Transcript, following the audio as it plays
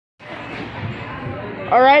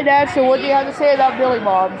All right, Dad. So what do you have to say about Billy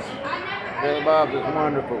Bob's? Billy Bob's is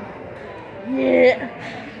wonderful. Yeah.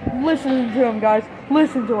 Listen to him, guys.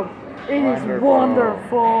 Listen to him. It is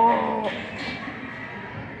wonderful.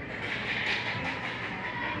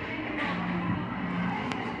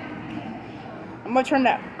 I'm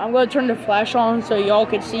gonna turn the flash on so y'all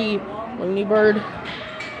can see Looney Bird.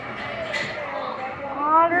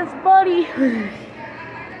 Ah, there's Buddy.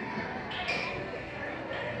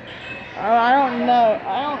 I don't know.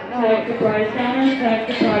 Check the price counter, check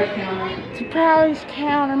the price counter. It's a price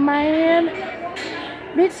counter, man.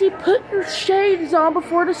 Mitzi, put your shades on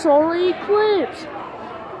before the solar eclipse.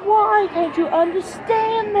 Why can't you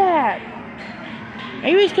understand that?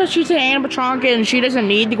 Maybe it's because she's an animatronic and she doesn't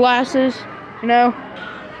need the glasses. You know?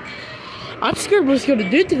 I'm scared what's gonna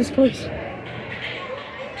do to this place.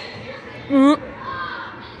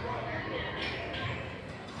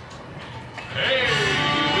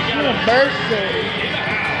 It's a birthday.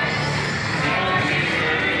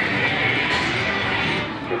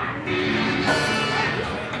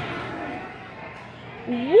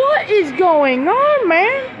 What is going on,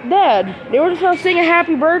 man? Dad, they were just gonna sing a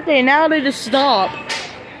happy birthday and now they just stop.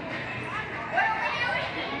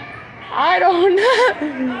 I don't know. I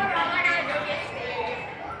gotta go get Steve.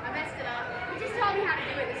 I messed it up. He just told me how to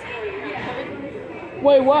do it this morning.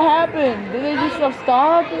 Wait, what happened? Did they just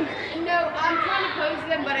stop? No, I'm trying to pose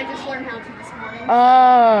them, but I just learned how to this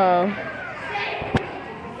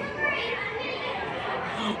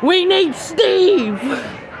morning. We need Steve!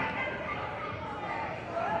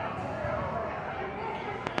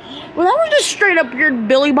 Well, that was just straight up weird,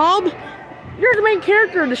 Billy Bob. You're the main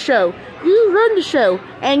character of the show. You run the show,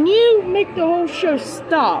 and you make the whole show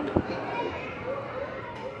stop.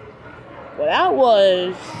 Well, that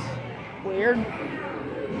was weird.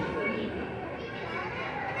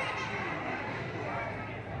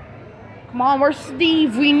 Come on, where's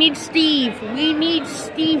Steve? We need Steve. We need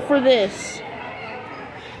Steve for this.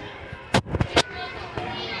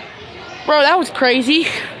 Bro, that was crazy.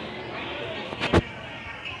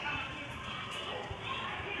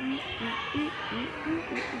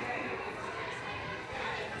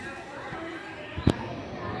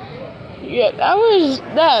 Yeah,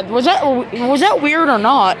 was that weird or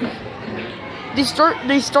not? They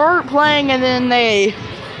start playing and then they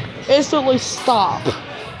instantly stop.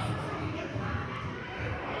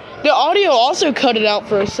 The audio also cut it out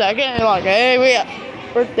for a second. They're like, hey, we got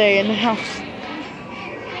birthday in the house.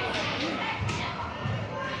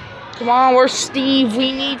 Come on, where's Steve?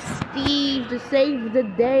 We need Steve to save the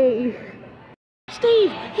day.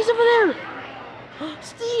 Steve, he's over there.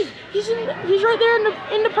 Steve, he's right there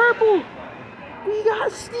in the purple. We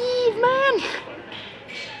got Steve, man.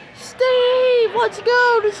 Steve, let's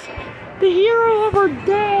go. The hero of our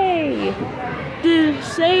day. To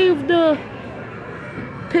save the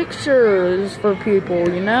pictures for people,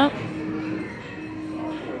 you know?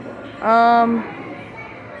 I'm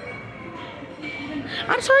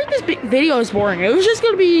sorry this video is boring. It was just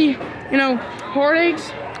gonna be, you know,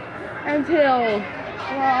 heartaches until,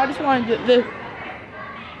 well, I just wanted the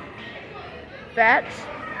facts.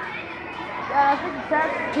 I think the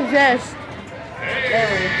facts possessed.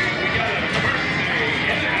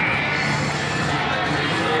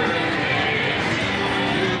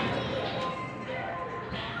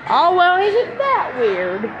 Oh, well, isn't that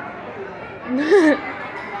weird?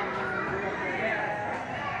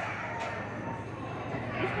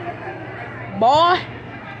 Boy.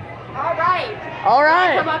 All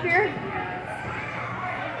right. Come up here.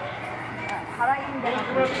 How do I even get up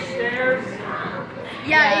the stairs?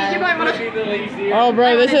 Yeah, you might want to. Oh,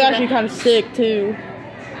 bro, this is actually kind of sick, too.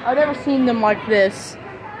 I've never seen them like this.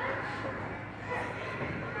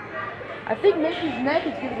 I think Missy's neck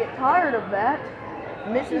is going to get tired of that.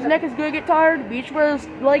 Missy's neck is going to get tired. Beach Bear's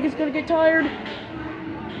leg is going to get tired.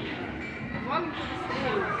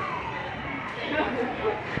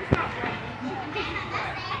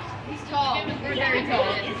 He's tall. They're very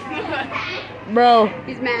tall. Bro.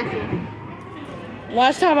 He's massive.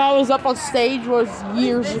 Last time I was up on stage was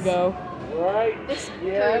years ago. Right?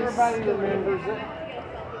 Yeah, everybody remembers it.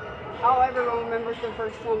 Oh, everyone remembers their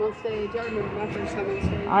first time on stage. I remember my first time on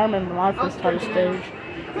stage. I remember my first time on stage.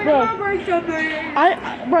 Bro,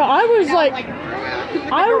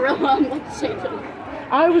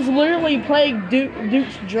 I was literally playing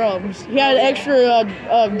Duke's drums. He had extra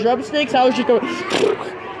drumsticks. I was just going.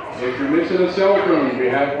 If you're missing a cell phone, we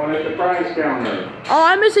have one at the price counter. Oh,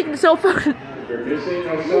 I'm missing the cell phone. If you're missing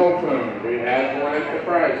a cell phone, we have one at the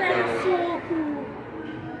price counter.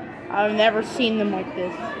 I've never seen them like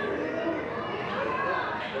this.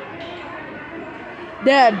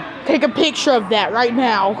 Dad, take a picture of that right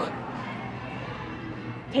now.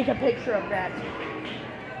 take a picture of that.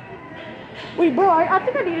 Wait, bro, I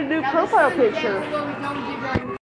think I need a new profile picture. Well, we don't do very